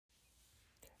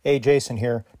Hey, Jason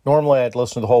here. Normally I'd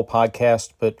listen to the whole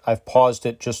podcast, but I've paused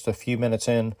it just a few minutes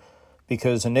in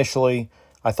because initially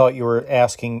I thought you were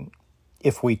asking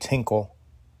if we tinkle,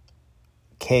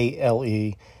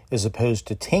 K-L-E, as opposed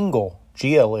to tingle,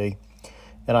 G-L-E,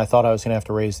 and I thought I was going to have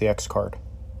to raise the X card.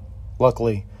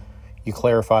 Luckily, you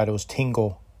clarified it was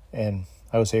tingle, and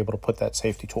I was able to put that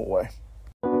safety tool away.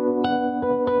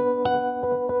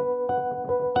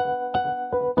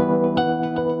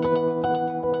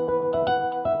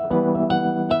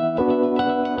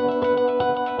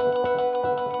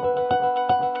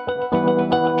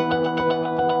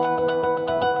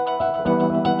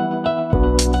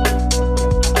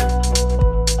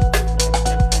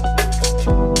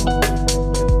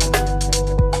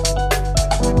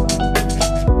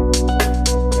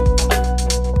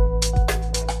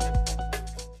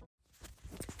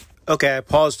 Okay, I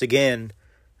paused again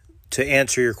to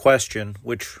answer your question,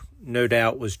 which no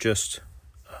doubt was just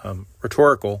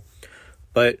rhetorical.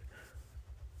 But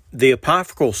the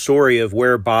apocryphal story of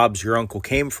where Bob's your uncle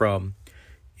came from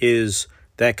is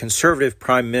that conservative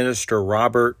Prime Minister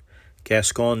Robert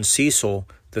Gascoigne Cecil,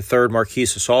 the third Marquis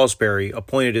of Salisbury,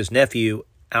 appointed his nephew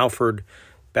Alfred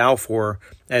Balfour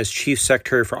as Chief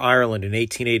Secretary for Ireland in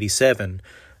 1887,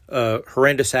 a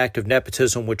horrendous act of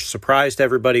nepotism which surprised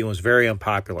everybody and was very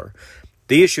unpopular.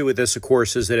 The issue with this, of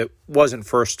course, is that it wasn't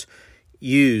first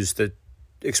used, the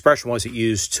expression wasn't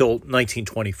used till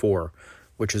 1924,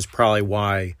 which is probably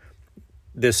why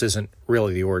this isn't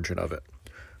really the origin of it.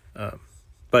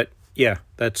 But yeah,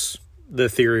 that's the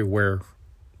theory where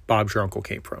Bob's your uncle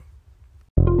came from.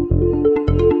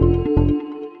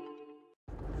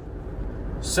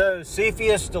 So,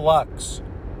 Cepheus Deluxe.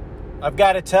 I've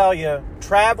got to tell you,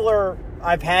 Traveler,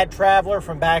 I've had Traveler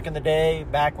from back in the day,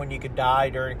 back when you could die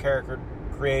during character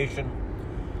creation.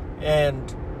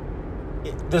 And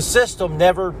the system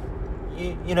never,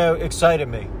 excited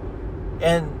me.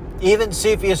 And even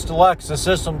Cepheus Deluxe, the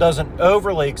system doesn't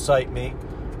overly excite me.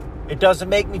 It doesn't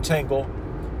make me tingle,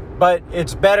 but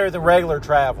it's better than regular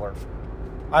Traveler.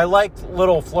 I like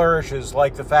little flourishes,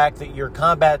 like the fact that your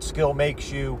combat skill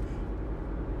makes you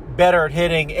better at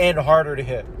hitting and harder to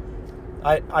hit.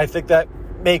 I think that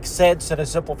makes sense in a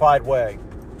simplified way.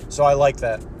 So I like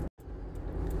that.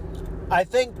 I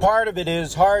think part of it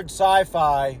is hard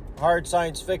sci-fi, hard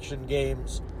science fiction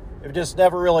games have just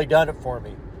never really done it for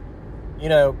me.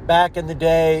 Back in the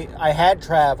day, I had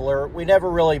Traveler. We never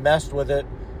really messed with it.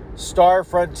 Star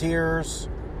Frontiers,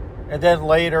 and then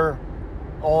later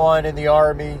on in the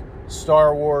Army,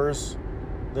 Star Wars,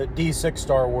 the D6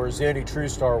 Star Wars, the only true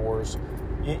Star Wars.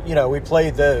 We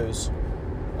played those.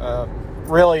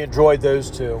 Really enjoyed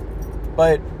those two.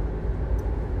 But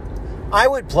I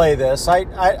would play this.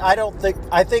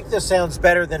 I think this sounds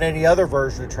better than any other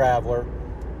version of Traveler.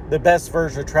 The best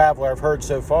version of Traveler I've heard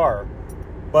so far.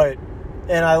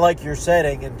 And I like your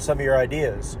setting and some of your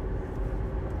ideas.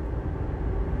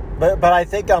 But I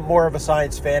think I'm more of a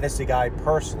science fantasy guy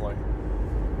personally.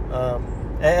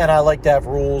 And I like to have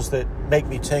rules that make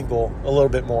me tingle a little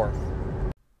bit more.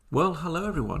 Well, hello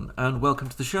everyone, and welcome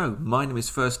to the show. My name is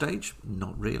First Stage,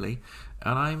 not really,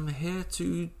 and I'm here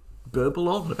to burble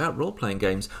on about role-playing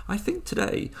games. I think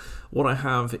today what I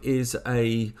have is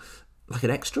an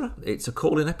extra. It's a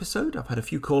call-in episode. I've had a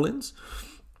few call-ins,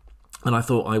 and I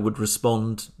thought I would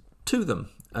respond to them.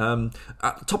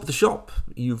 At the top of the shop,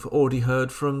 you've already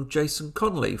heard from Jason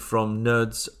Connolly from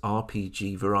Nerds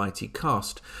RPG Variety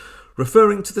Cast,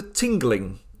 referring to the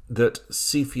tingling that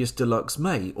Cepheus Deluxe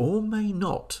may or may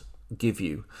not give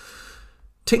you.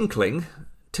 Tinkling,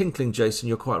 Jason,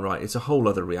 you're quite right. It's a whole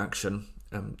other reaction,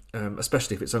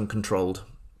 especially if it's uncontrolled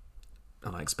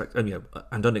and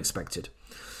unexpected.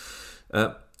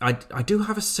 I do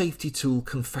have a safety tool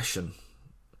confession,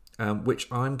 which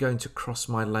I'm going to cross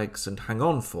my legs and hang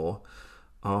on for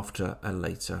after a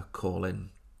later call-in.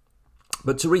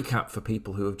 But to recap for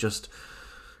people who have just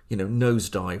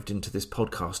nosedived into this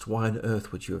podcast, why on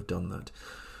earth would you have done that?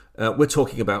 We're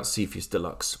talking about Cepheus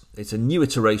Deluxe. It's a new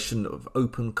iteration of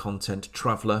open content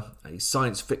Traveller, a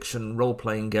science fiction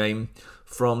role-playing game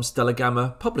from Stellar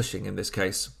Gamma Publishing in this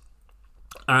case.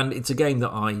 And it's a game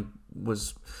that I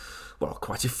was,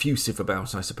 quite effusive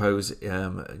about, I suppose,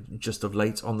 just of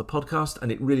late on the podcast,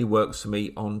 and it really works for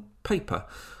me on paper.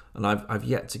 And I've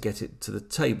yet to get it to the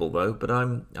table though, but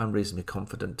I'm reasonably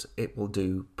confident it will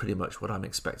do pretty much what I'm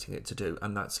expecting it to do,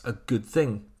 and that's a good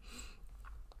thing.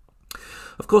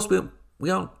 Of course, we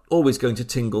aren't always going to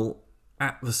tingle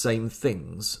at the same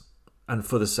things and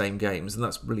for the same games, and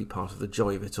that's really part of the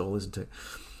joy of it all, isn't it?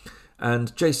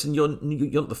 And Jason, you're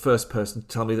not the first person to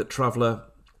tell me that Traveller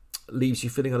leaves you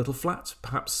feeling a little flat,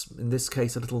 perhaps in this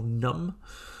case a little numb.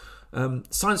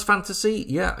 Science fantasy,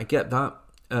 yeah, I get that.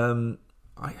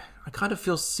 I kind of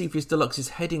feel Cepheus Deluxe is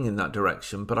heading in that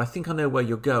direction, but I think I know where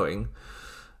you're going.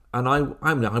 And I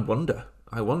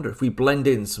wonder if we blend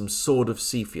in some Sword of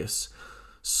Cepheus,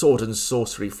 sword and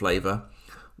sorcery flavour,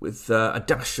 with a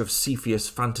dash of Cepheus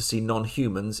fantasy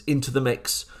non-humans into the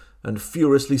mix and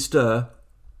furiously stir,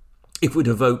 it would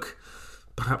evoke,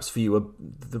 perhaps for you,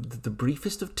 the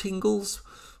briefest of tingles,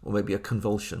 or maybe a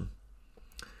convulsion.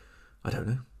 I don't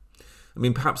know. I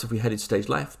mean, perhaps if we headed stage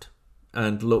left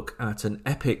and look at an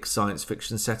epic science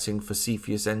fiction setting for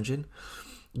Cepheus Engine,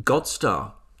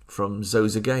 Godstar from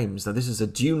Zoza Games. Now, this is a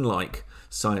Dune-like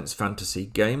science fantasy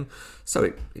game, so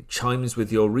it chimes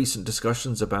with your recent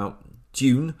discussions about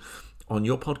Dune on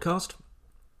your podcast.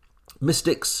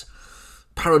 Mystics,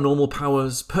 paranormal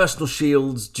powers, personal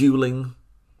shields, dueling.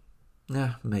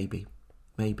 Maybe.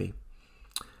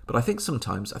 But I think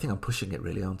I'm pushing it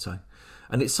really, aren't I?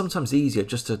 And it's sometimes easier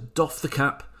just to doff the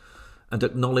cap and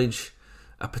acknowledge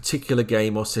a particular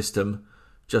game or system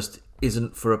just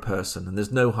isn't for a person, and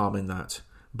there's no harm in that.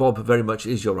 Bob very much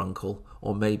is your uncle,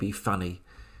 or maybe Fanny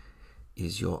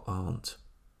is your aunt.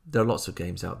 There are lots of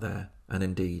games out there, and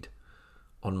indeed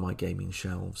on my gaming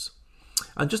shelves.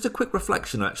 And just a quick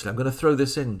reflection, actually, I'm going to throw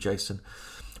this in, Jason.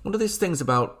 One of these things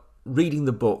about reading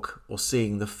the book or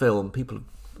seeing the film, people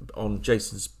on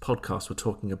Jason's podcast were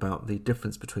talking about the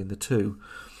difference between the two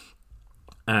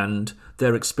and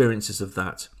their experiences of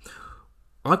that.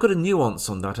 I've got a nuance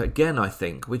on that again, I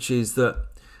think, which is that,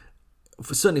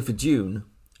 certainly for Dune,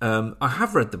 I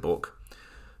have read the book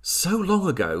so long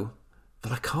ago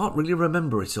that I can't really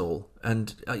remember it all.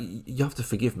 And you have to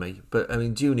forgive me, but I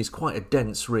mean, Dune is quite a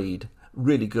dense read,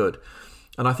 really good.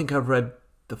 And I think I've read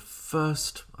the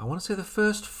first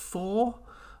 4.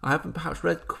 I haven't perhaps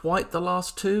read quite the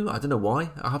last 2. I don't know why.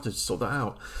 I'll have to sort that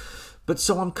out. But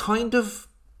so I'm kind of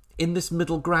in this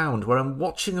middle ground where I'm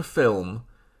watching a film,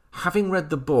 having read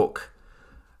the book,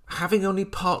 having only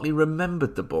partly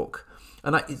remembered the book.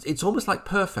 And it's almost like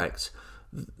perfect.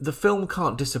 The film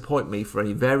can't disappoint me for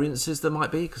any variances there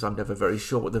might be, because I'm never very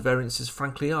sure what the variances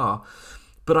frankly are.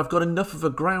 But I've got enough of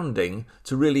a grounding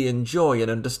to really enjoy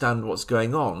and understand what's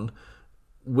going on,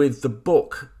 with the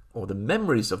book, or the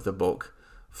memories of the book,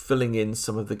 filling in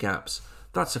some of the gaps.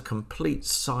 That's a complete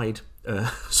side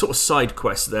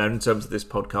quest there in terms of this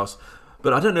podcast.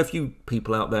 But I don't know if you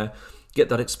people out there get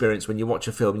that experience when you watch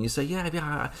a film and you say,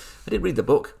 yeah, I did read the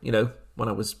book, when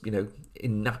I was,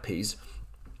 in nappies,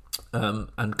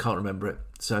 and can't remember it.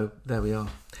 So there we are.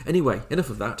 Anyway, enough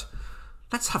of that.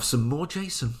 Let's have some more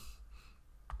Jason.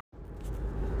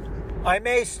 I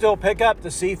may still pick up the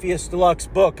Cepheus Deluxe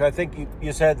book. I think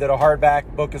you said that a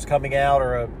hardback book is coming out,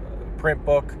 or a print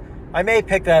book. I may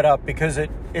pick that up because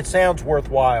it sounds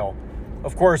worthwhile.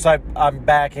 Of course, I'm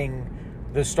backing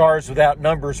the Stars Without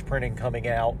Numbers printing coming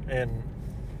out, and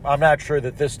I'm not sure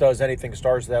that this does anything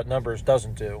Stars Without Numbers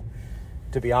doesn't do,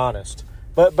 to be honest.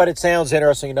 But it sounds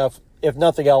interesting enough. If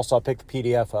nothing else, I'll pick the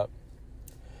PDF up.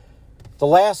 The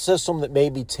last system that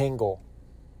made me tingle,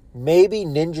 maybe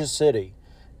Ninja City.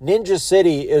 Ninja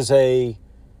City is a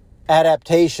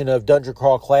adaptation of Dungeon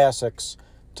Crawl Classics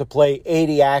to play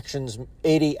 80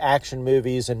 action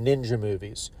movies and ninja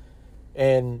movies.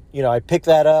 And, I picked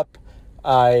that up.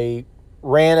 I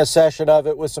ran a session of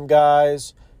it with some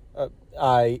guys.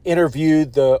 I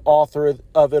interviewed the author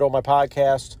of it on my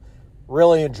podcast.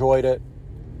 Really enjoyed it.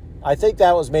 I think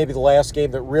that was maybe the last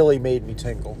game that really made me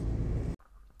tingle.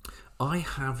 I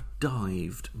have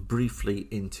dived briefly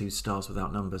into Stars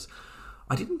Without Numbers.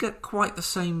 I didn't get quite the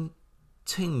same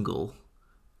tingle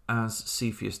as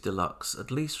Cepheus Deluxe,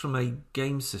 at least from a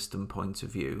game system point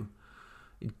of view.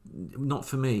 Not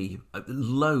for me.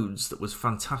 Loads that was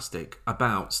fantastic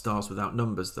about Stars Without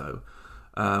Numbers, though.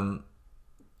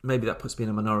 Maybe that puts me in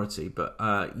a minority, but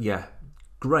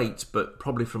great, but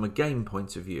probably from a game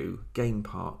point of view, game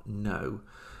part, no.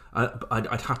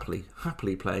 I'd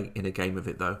happily play in a game of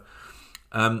it, though.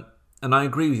 And I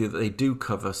agree with you that they do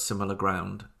cover similar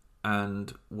ground.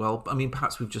 And, well, I mean,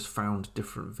 perhaps we've just found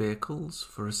different vehicles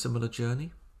for a similar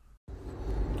journey.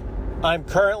 I'm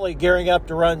currently gearing up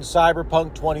to run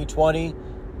Cyberpunk 2020,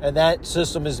 and that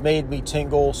system has made me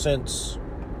tingle since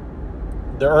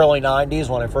the early 90s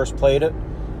when I first played it.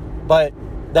 But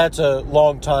that's a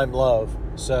long-time love,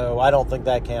 so I don't think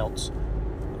that counts.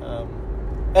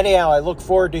 Anyhow, I look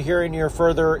forward to hearing your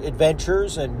further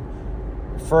adventures and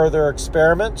further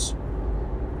experiments.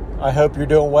 I hope you're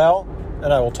doing well,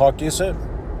 and I will talk to you soon.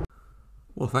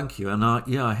 Well, thank you. And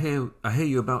I hear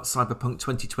you about Cyberpunk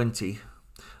 2020.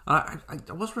 I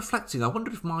was reflecting. I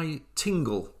wonder if my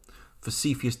tingle for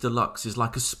Cepheus Deluxe is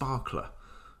like a sparkler,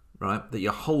 right? That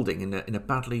you're holding in a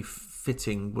badly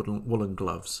fitting woolen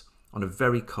gloves on a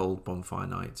very cold bonfire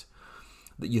night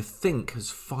that you think has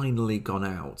finally gone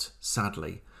out,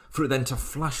 sadly, for it then to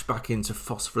flash back into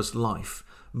phosphorus life,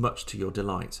 much to your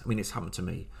delight. I mean, it's happened to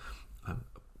me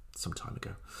some time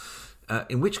ago.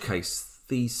 In which case,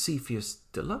 the Cepheus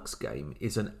Deluxe game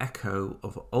is an echo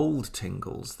of old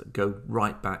tingles that go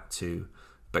right back to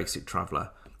Basic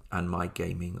Traveller and my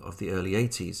gaming of the early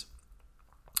 80s.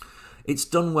 It's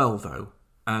done well, though,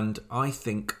 and I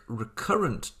think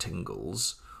recurrent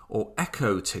tingles or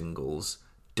echo tingles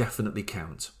definitely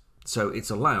count. So it's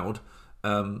allowed,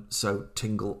 so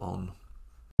tingle on.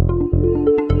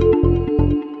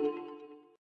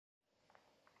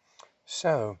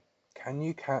 So, can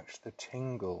you catch the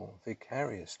tingle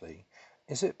vicariously?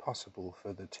 Is it possible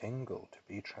for the tingle to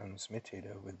be transmitted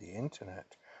over the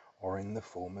internet or in the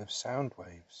form of sound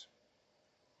waves?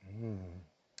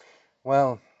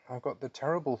 Well, I've got the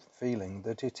terrible feeling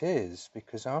that it is,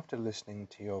 because after listening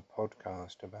to your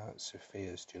podcast about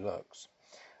Cepheus Deluxe,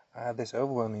 I had this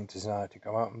overwhelming desire to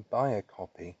go out and buy a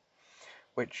copy,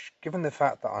 which, given the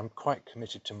fact that I'm quite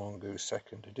committed to Mongoose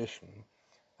 2nd edition,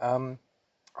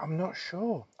 I'm not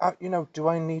sure. Do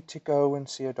I need to go and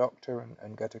see a doctor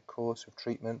and get a course of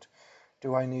treatment?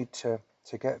 Do I need to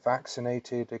get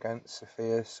vaccinated against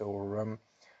Cepheus, or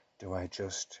do I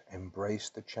just embrace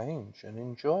the change and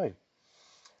enjoy?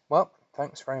 Well,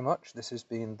 thanks very much. This has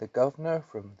been the Governor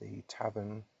from the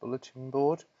Tavern Bulletin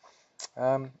Board.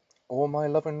 All my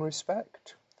love and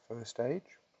respect, First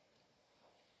Age.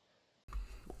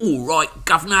 All right,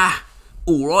 Governor.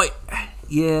 All right.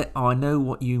 Yeah, I know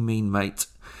what you mean, mate.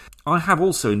 I have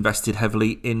also invested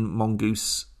heavily in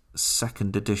Mongoose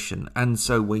 2nd edition, and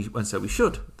so we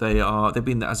should. They've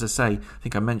been, as I say, I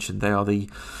think I mentioned, they are the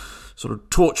sort of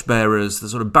torchbearers, the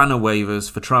sort of banner wavers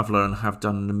for Traveller, and have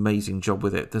done an amazing job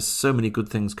with it. There's so many good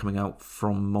things coming out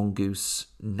from Mongoose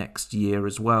next year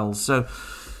as well. So,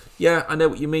 yeah, I know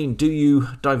what you mean. Do you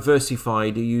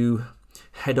diversify? Do you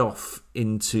head off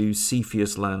into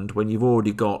Cepheus land when you've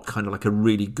already got kind of like a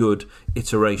really good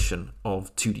iteration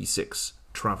of 2D6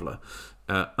 Traveller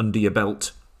under your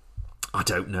belt? I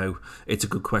don't know. It's a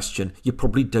good question. You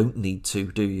probably don't need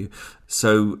to, do you?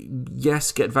 So,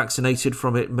 yes, get vaccinated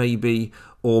from it, maybe,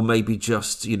 or maybe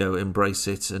just, embrace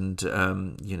it and,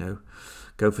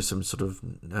 go for some sort of,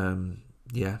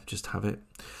 just have it.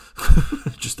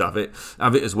 Just have it.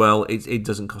 Have it as well. It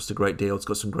doesn't cost a great deal. It's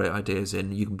got some great ideas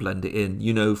in. You can blend it in.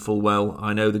 You know full well,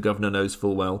 I know the Governor knows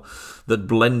full well, that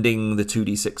blending the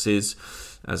 2D6s,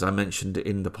 as I mentioned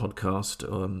in the podcast,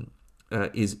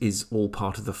 is all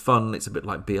part of the fun. It's a bit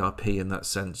like BRP in that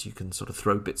sense. You can sort of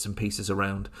throw bits and pieces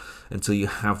around until you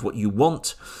have what you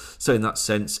want. So in that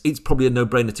sense, it's probably a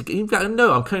no-brainer to get.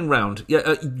 No, I'm coming round.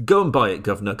 Yeah, go and buy it,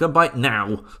 Governor. Go and buy it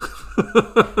now,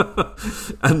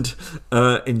 and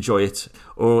enjoy it.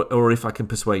 Or if I can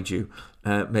persuade you,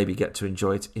 maybe get to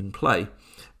enjoy it in play.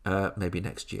 Maybe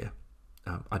next year.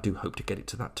 I do hope to get it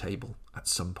to that table at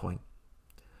some point.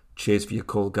 Cheers for your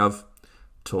call, Gov.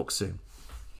 Talk soon.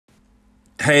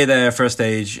 Hey there, First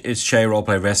Stage, it's Che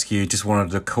Roleplay Rescue. Just wanted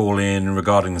to call in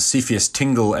regarding the Cepheus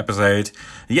Tingle episode.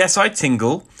 Yes, I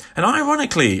tingle, and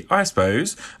ironically, I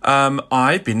suppose,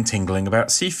 I've been tingling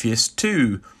about Cepheus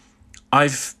too.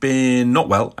 I've been not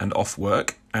well and off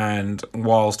work, and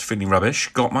whilst feeling rubbish,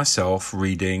 got myself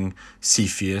reading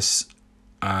Cepheus,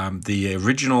 the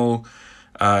original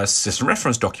system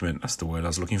reference document. That's the word I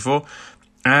was looking for.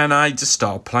 And I just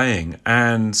started playing,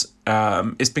 and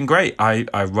it's been great.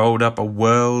 I rolled up a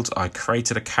world, I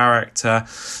created a character,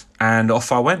 and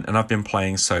off I went. And I've been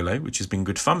playing solo, which has been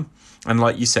good fun. And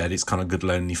like you said, it's kind of good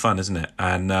lonely fun, isn't it?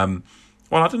 And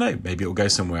well, I don't know, maybe it'll go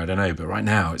somewhere, I don't know. But right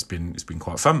now, it's been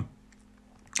quite fun.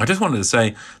 I just wanted to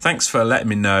say thanks for letting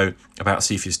me know about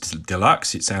Cepheus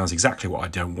Deluxe. It sounds exactly what I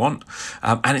don't want,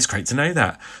 and it's great to know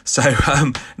that. So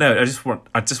no, I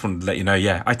just wanted to let you know.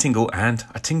 Yeah, I tingle, and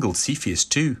I tingled Cepheus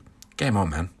too. Game on,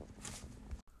 man.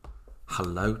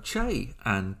 Hello, Che,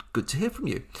 and good to hear from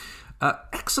you.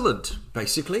 Excellent,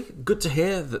 basically. Good to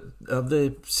hear that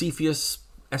the Cepheus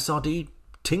SRD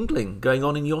tingling going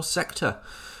on in your sector.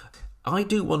 I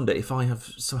do wonder if I have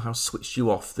somehow switched you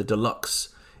off the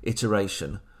deluxe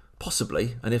iteration,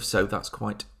 possibly, and if so, that's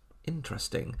quite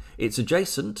interesting. It's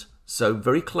adjacent, so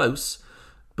very close,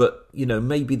 but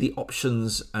maybe the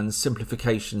options and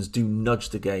simplifications do nudge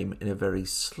the game in a very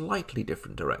slightly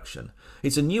different direction.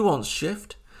 It's a nuanced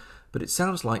shift, but it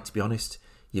sounds like, to be honest,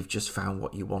 you've just found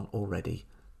what you want already.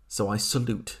 So I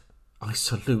salute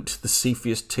the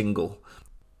Cepheus tingle.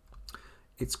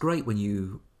 It's great when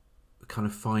you kind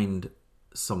of find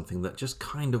something that just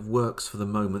kind of works for the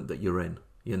moment that you're in.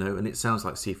 And it sounds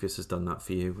like Cepheus has done that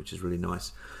for you, which is really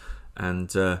nice.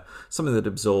 and something that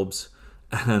absorbs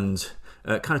and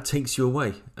kind of takes you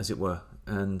away, as it were.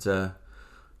 And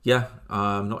yeah,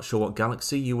 I'm not sure what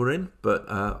galaxy you were in, but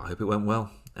I hope it went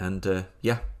well. And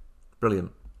yeah,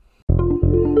 brilliant.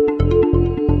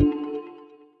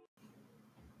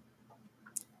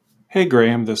 Hey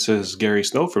Graham, this is Gary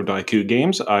Snow from Daiku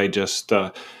Games. I just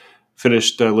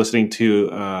finished listening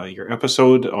to your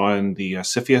episode on the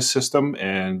Cepheus system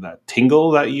and that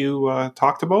tingle that you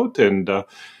talked about, and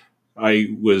I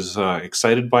was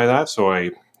excited by that, so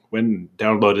I went and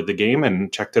downloaded the game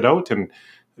and checked it out, and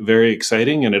very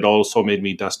exciting, and it also made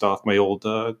me dust off my old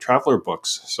Traveller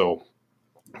books. So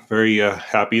very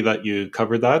happy that you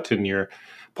covered that in your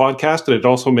podcast, and it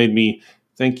also made me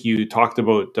think you talked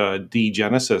about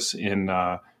D-Genesis in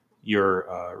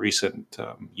your recent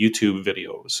YouTube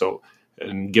video. So,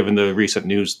 and given the recent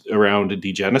news around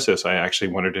D-Genesis, I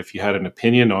actually wondered if you had an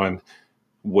opinion on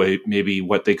maybe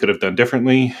what they could have done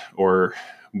differently or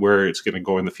where it's going to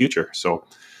go in the future. So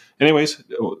anyways,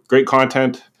 great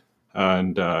content,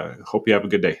 and hope you have a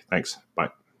good day. Thanks. Bye.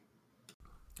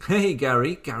 Hey,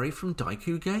 Gary from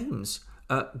Daiku Games.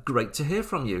 Great to hear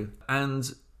from you.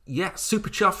 And yeah, super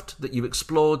chuffed that you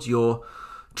explored your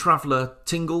Traveller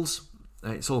tingles.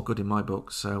 It's all good in my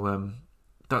book, so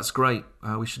that's great.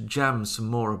 We should jam some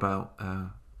more about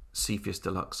Cepheus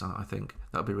Deluxe, I think.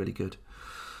 That would be really good.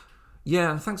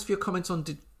 Yeah, and thanks for your comments on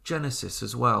Degenesis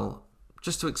as well.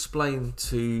 Just to explain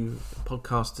to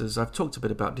podcasters, I've talked a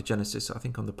bit about Degenesis, I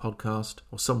think, on the podcast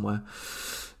or somewhere.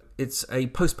 It's a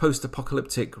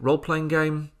post-apocalyptic role-playing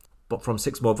game, but from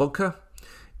Six More Vodka.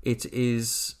 It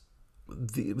is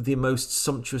the most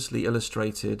sumptuously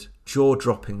illustrated,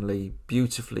 jaw-droppingly,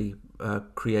 beautifully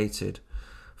created,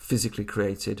 physically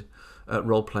created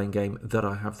role-playing game that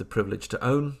I have the privilege to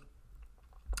own.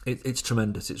 It's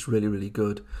tremendous. It's really, really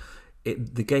good.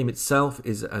 The game itself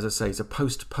is, as I say, is a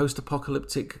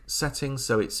post-apocalyptic setting,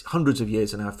 so it's hundreds of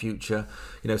years in our future.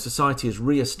 You know, society has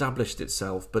re-established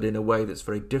itself, but in a way that's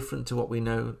very different to what we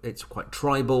know. It's quite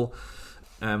tribal,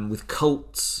 with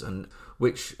cults and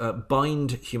which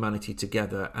bind humanity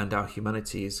together, and our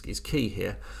humanity is key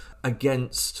here,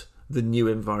 against the new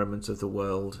environment of the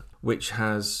world, which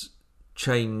has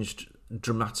changed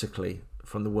dramatically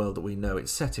from the world that we know.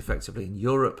 It's set effectively in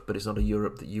Europe, but it's not a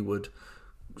Europe that you would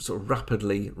sort of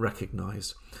rapidly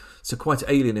recognise. So quite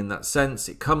alien in that sense.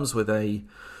 It comes with a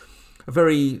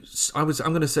very, I'm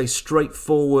going to say,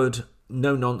 straightforward,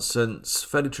 no nonsense,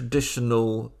 fairly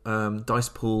traditional dice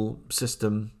pool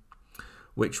system,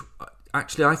 which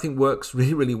actually I think works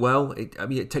really, really well.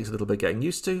 It takes a little bit getting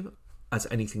used to, as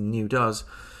anything new does,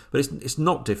 but it's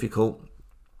not difficult,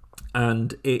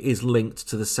 and it is linked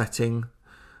to the setting,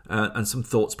 and some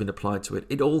thought's been applied to it.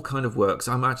 It all kind of works.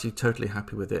 I'm actually totally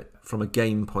happy with it from a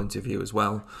game point of view as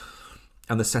well,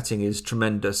 and the setting is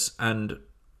tremendous and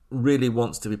really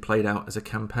wants to be played out as a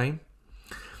campaign.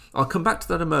 I'll come back to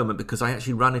that in a moment because I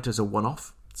actually ran it as a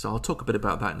one-off, so I'll talk a bit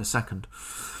about that in a second.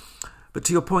 But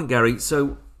to your point, Gary,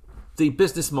 so the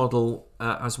business model,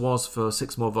 as was for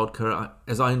Six More Vodka,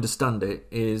 as I understand it,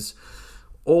 is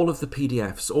all of the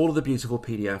PDFs, all of the beautiful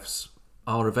PDFs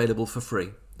are available for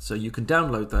free. So you can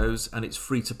download those and it's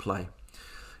free to play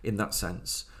in that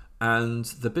sense. And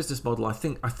the business model, I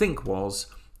think was,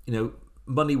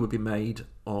 money would be made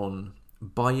on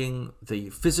buying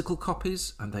the physical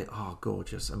copies, and they are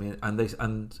gorgeous. I mean,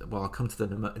 I'll come to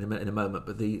them in a moment,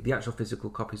 but the actual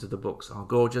physical copies of the books are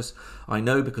gorgeous. I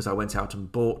know because I went out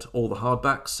and bought all the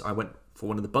hardbacks. I went for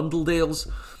one of the bundle deals,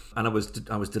 and I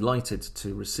was delighted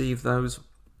to receive those.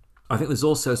 I think there's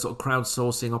also sort of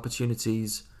crowdsourcing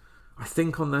opportunities, I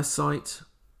think, on their site.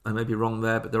 I may be wrong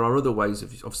there, but there are other ways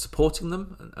of supporting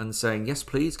them and saying, yes,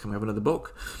 please, can we have another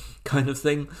book, kind of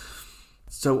thing.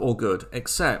 So all good,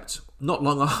 except not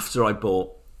long after I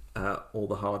bought all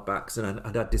the hardbacks and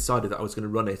I'd decided that I was going to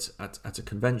run it at a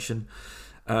convention,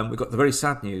 we got the very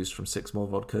sad news from Six More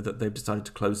Vodka that they've decided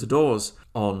to close the doors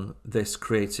on this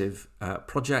creative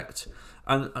project.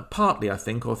 And partly, I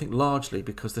think largely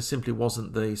because there simply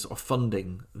wasn't the sort of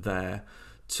funding there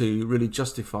to really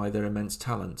justify their immense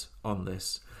talent on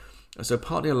this. So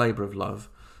partly a labour of love,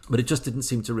 but it just didn't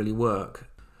seem to really work.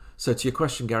 So to your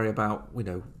question, Gary, about,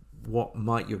 what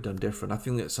might you have done different? I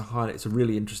think it's a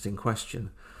really interesting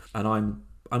question, and I'm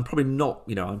probably not,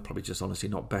 I'm probably just honestly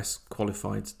not best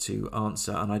qualified to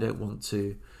answer, and I don't want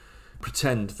to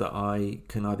pretend that I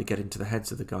can either get into the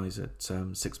heads of the guys at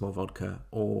Six More Vodka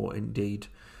or indeed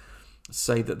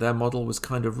say that their model was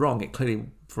kind of wrong. It clearly,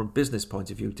 from a business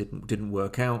point of view, didn't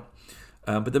work out,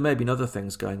 but there may have been other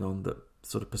things going on that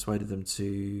sort of persuaded them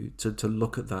to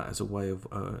look at that as a way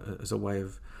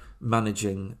of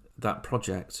managing that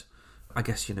project. I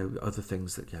guess, other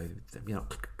things that,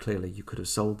 clearly you could have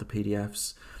sold the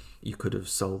PDFs, you could have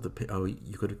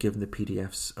you could have given the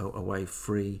PDFs away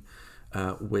free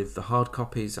with the hard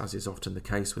copies, as is often the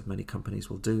case with many companies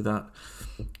will do that.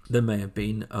 There may have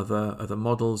been other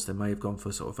models. They may have gone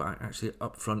for sort of actually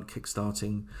upfront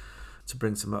kickstarting to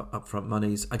bring some upfront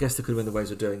monies. I guess there could have been the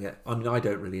ways of doing it. I mean, I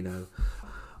don't really know.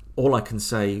 All I can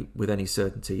say with any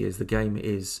certainty is the game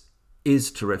is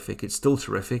terrific. It's still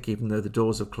terrific, even though the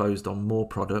doors have closed on more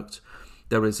product.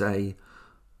 There is a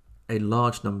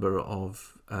large number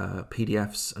of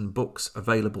PDFs and books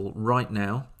available right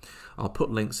now. I'll put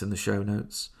links in the show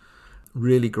notes.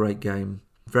 Really great game,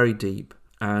 very deep,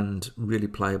 and really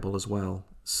playable as well.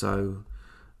 So,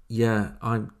 yeah,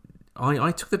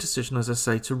 I took the decision, as I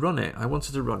say, to run it. I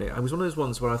wanted to run it. I was one of those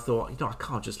ones where I thought, I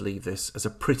can't just leave this as a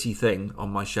pretty thing on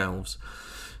my shelves.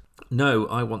 No,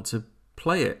 I want to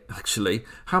play it, actually.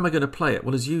 How am I going to play it?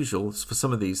 Well, as usual, for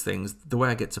some of these things, the way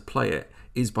I get to play it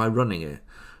is by running it.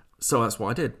 So that's what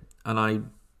I did. And I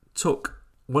took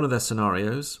one of their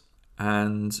scenarios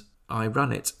and I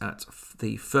ran it at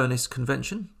the Furnace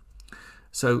Convention.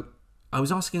 So I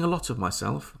was asking a lot of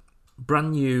myself.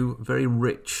 Brand new, very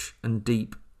rich and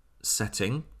deep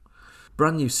setting.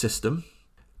 Brand new system.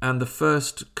 And the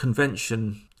first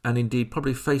convention, and indeed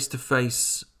probably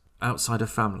face-to-face outside of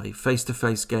family,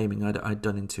 face-to-face gaming I'd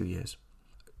done in 2 years.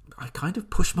 I kind of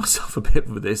pushed myself a bit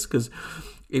with this because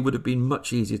it would have been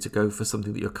much easier to go for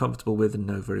something that you're comfortable with and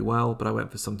know very well, but I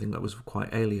went for something that was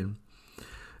quite alien.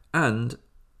 And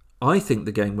I think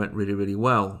the game went really, really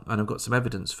well, and I've got some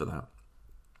evidence for that.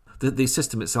 The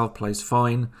system itself plays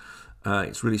fine.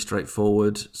 It's really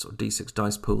straightforward, sort of D6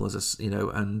 dice pool,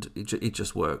 and it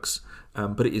just works.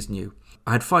 But it is new.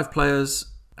 I had 5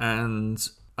 players, and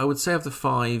I would say of the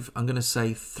 5, I'm going to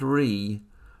say 3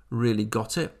 really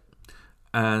got it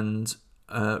and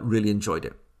really enjoyed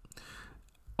it.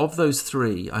 Of those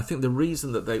 3, I think the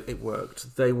reason that it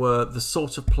worked, they were the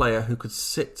sort of player who could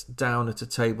sit down at a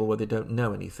table where they don't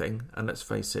know anything, and let's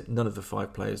face it, none of the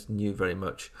 5 players knew very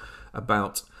much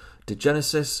about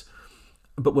Degenesis,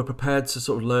 but were prepared to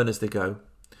sort of learn as they go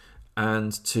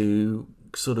and to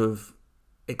sort of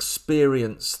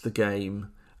experience the game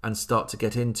and start to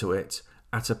get into it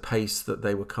at a pace that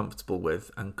they were comfortable with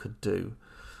and could do.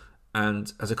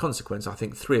 And as a consequence, I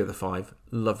think 3 of the 5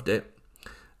 loved it.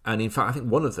 And in fact, I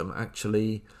think one of them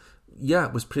actually,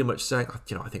 was pretty much saying,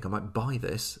 I think I might buy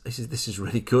this. This is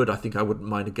really good. I think I wouldn't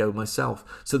mind a go myself.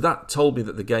 So that told me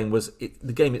that the game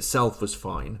itself was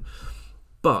fine.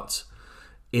 But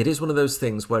it is one of those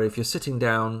things where if you're sitting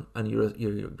down and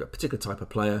you're a particular type of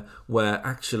player where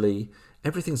actually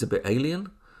everything's a bit alien,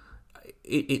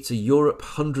 it's a Europe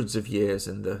hundreds of years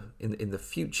in the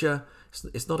future.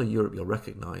 It's not a Europe you'll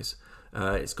recognise.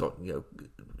 It's got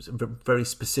very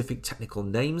specific technical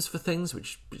names for things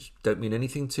which don't mean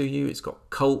anything to you. It's got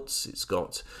cults, it's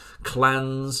got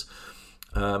clans,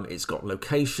 it's got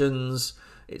locations,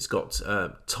 it's got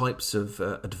types of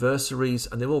adversaries,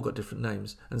 and they've all got different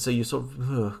names. And so you sort of,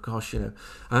 And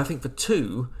I think for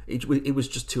 2, it was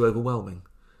just too overwhelming.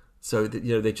 So that,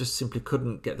 they just simply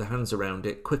couldn't get their hands around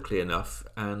it quickly enough,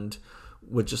 and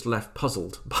were just left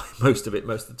puzzled by most of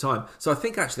the time. So I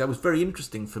think actually that was very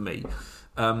interesting for me,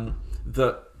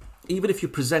 that even if you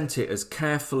present it as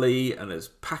carefully and as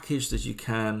packaged as you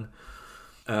can,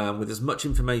 with as much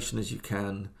information as you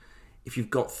can, if you've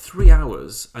got 3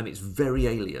 hours and it's very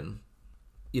alien,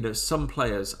 some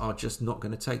players are just not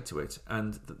going to take to it,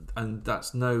 and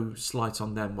that's no slight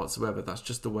on them whatsoever. That's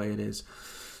just the way it is.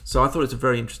 So I thought it's a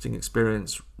very interesting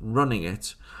experience running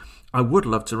it. I would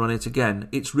love to run it again.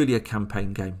 It's really a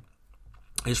campaign game.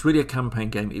 It's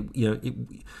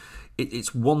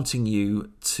wanting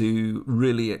you to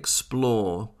really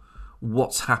explore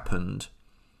what's happened,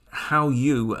 how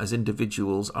you as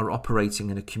individuals are operating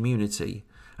in a community,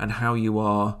 and how you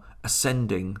are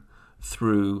ascending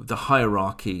through the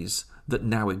hierarchies that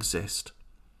now exist.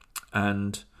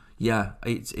 And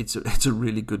it's a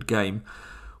really good game.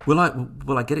 Will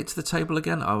I get it to the table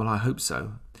again? Oh, well, I hope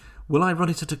so. Will I run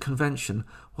it at a convention?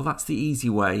 Well, that's the easy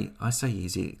way. I say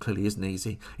easy, it clearly isn't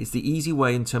easy. It's the easy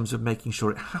way in terms of making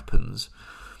sure it happens.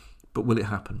 But will it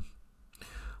happen?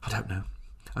 I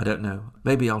don't know.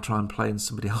 Maybe I'll try and play in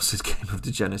somebody else's game of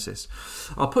Degenesis.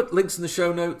 I'll put links in the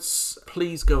show notes.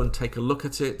 Please go and take a look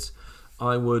at it.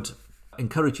 I would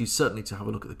encourage you certainly to have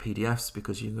a look at the PDFs,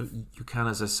 because you can,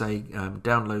 as I say,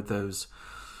 download those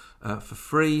for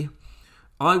free.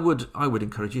 I would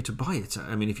encourage you to buy it.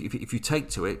 I mean, if you take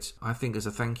to it, I think as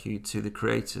a thank you to the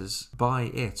creators,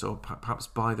 buy it, or perhaps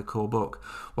buy the core book.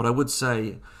 What I would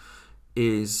say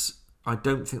is I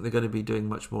don't think they're going to be doing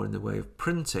much more in the way of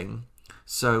printing.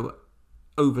 So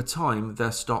over time,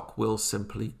 their stock will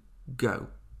simply go.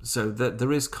 So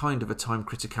there is kind of a time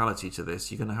criticality to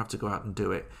this. You're going to have to go out and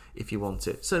do it if you want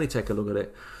it. Certainly take a look at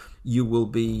it. You will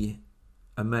be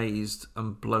amazed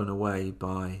and blown away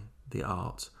by the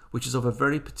art, which is of a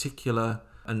very particular,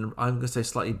 and I'm going to say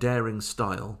slightly daring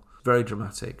style, very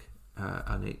dramatic,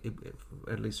 and it,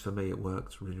 at least for me, it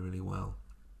worked really, really well.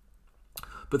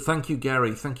 But thank you,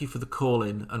 Gary. Thank you for the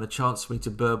call-in and a chance for me to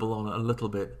burble on a little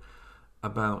bit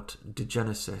about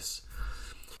Degenesis.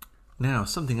 Now,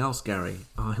 something else, Gary,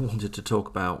 I wanted to talk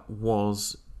about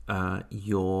was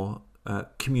your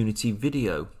community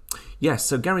video. Yes,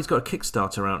 so Gary's got a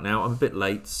Kickstarter out now. I'm a bit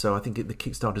late, so I think the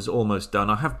Kickstarter's almost done.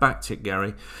 I have backed it,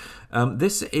 Gary.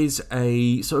 This is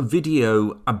a sort of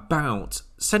video about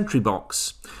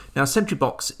SentryBox. Now,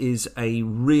 SentryBox is a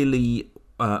really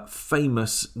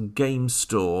famous game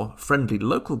store, friendly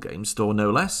local game store,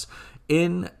 no less,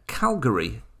 in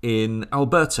Calgary, in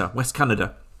Alberta, West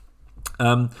Canada.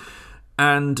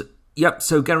 And yep,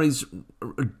 so Gary's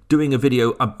doing a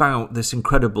video about this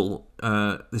incredible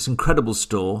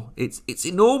store. It's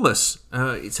enormous.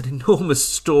 It's an enormous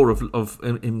store of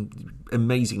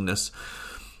amazingness.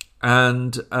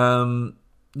 And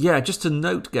just to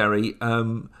note, Gary,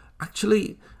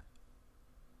 actually,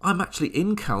 I'm actually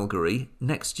in Calgary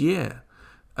next year.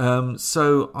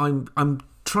 So I'm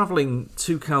travelling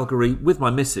to Calgary with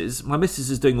my missus. My missus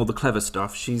is doing all the clever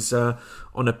stuff. She's on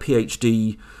a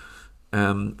PhD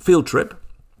field trip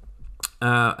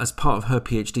as part of her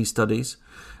PhD studies,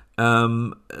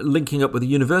 linking up with the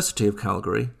University of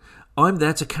Calgary. I'm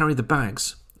there to carry the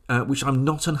bags, which I'm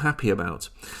not unhappy about.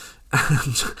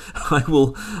 And I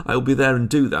will be there and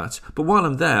do that. But while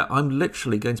I'm there, I'm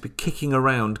literally going to be kicking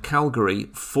around Calgary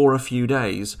for a few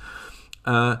days.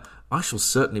 I shall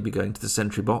certainly be going to the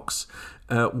SentryBox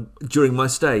during my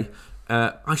stay.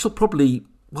 I shall probably,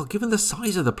 well, given the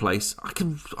size of the place, I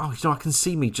can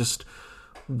see me just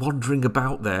wandering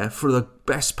about there for the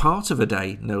best part of a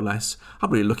day, no less.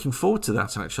 I'm really looking forward to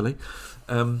that, actually.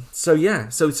 So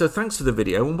thanks for the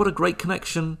video, and what a great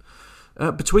connection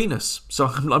between us. So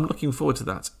I'm looking forward to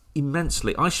that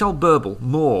immensely. I shall burble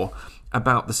more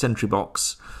about the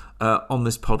SentryBox on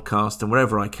this podcast and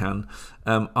wherever I can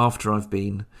after I've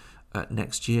been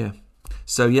next year.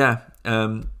 So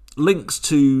links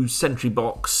to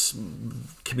SentryBox,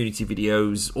 community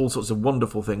videos, all sorts of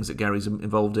wonderful things that Gary's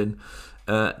involved in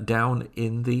down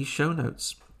in the show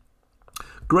notes.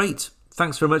 Great.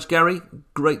 Thanks very much, Gary.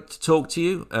 Great to talk to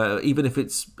you, even if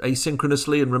it's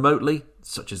asynchronously and remotely,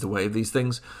 such is the way of these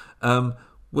things.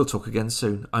 We'll talk again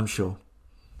soon, I'm sure.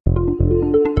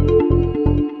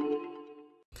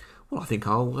 Well, I think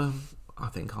I'll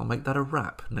make that a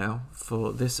wrap now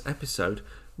for this episode.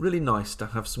 Really nice to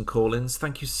have some call-ins.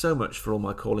 Thank you so much for all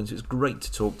my call-ins. It's great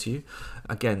to talk to you.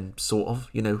 Again, sort of,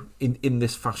 in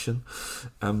this fashion.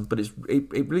 But it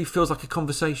really feels like a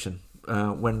conversation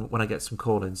when I get some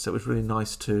call-ins. So it was really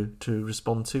nice to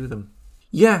respond to them.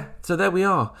 Yeah, so there we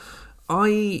are.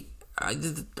 I've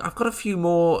got a few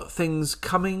more things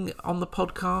coming on the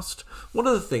podcast. One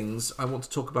of the things I want to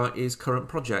talk about is current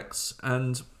projects,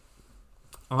 and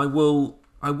I will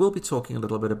be talking a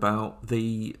little bit about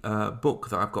the book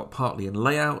that I've got partly in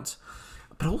layout,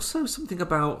 but also something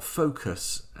about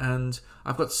focus. And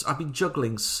I've been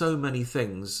juggling so many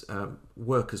things,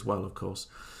 work as well, of course.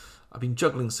 I've been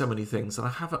juggling so many things, and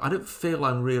I don't feel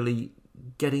I'm really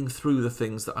getting through the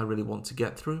things that I really want to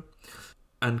get through,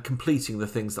 and completing the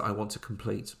things that I want to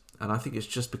complete. And I think it's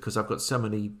just because I've got so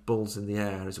many balls in the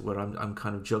air, as it were. I'm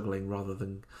kind of juggling rather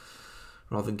than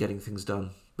getting things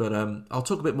done. But I'll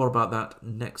talk a bit more about that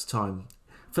next time.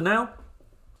 For now,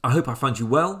 I hope I find you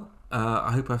well.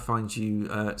 I hope I find you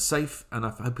safe, and I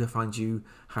hope I find you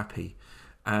happy.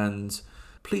 And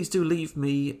please do leave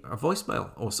me a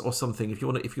voicemail or something if you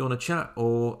want to chat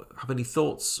or have any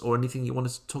thoughts or anything you want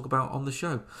us to talk about on the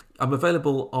show. I'm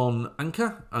available on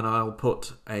Anchor, and I'll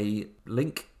put a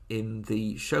link in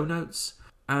the show notes.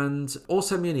 And or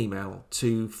send me an email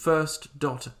to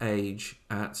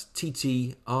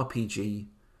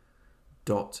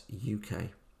first.age@ttrpg.uk.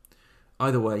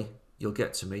 Either way, you'll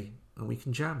get to me and we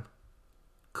can jam.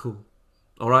 Cool.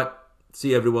 All right. See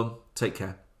you, everyone. Take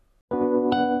care.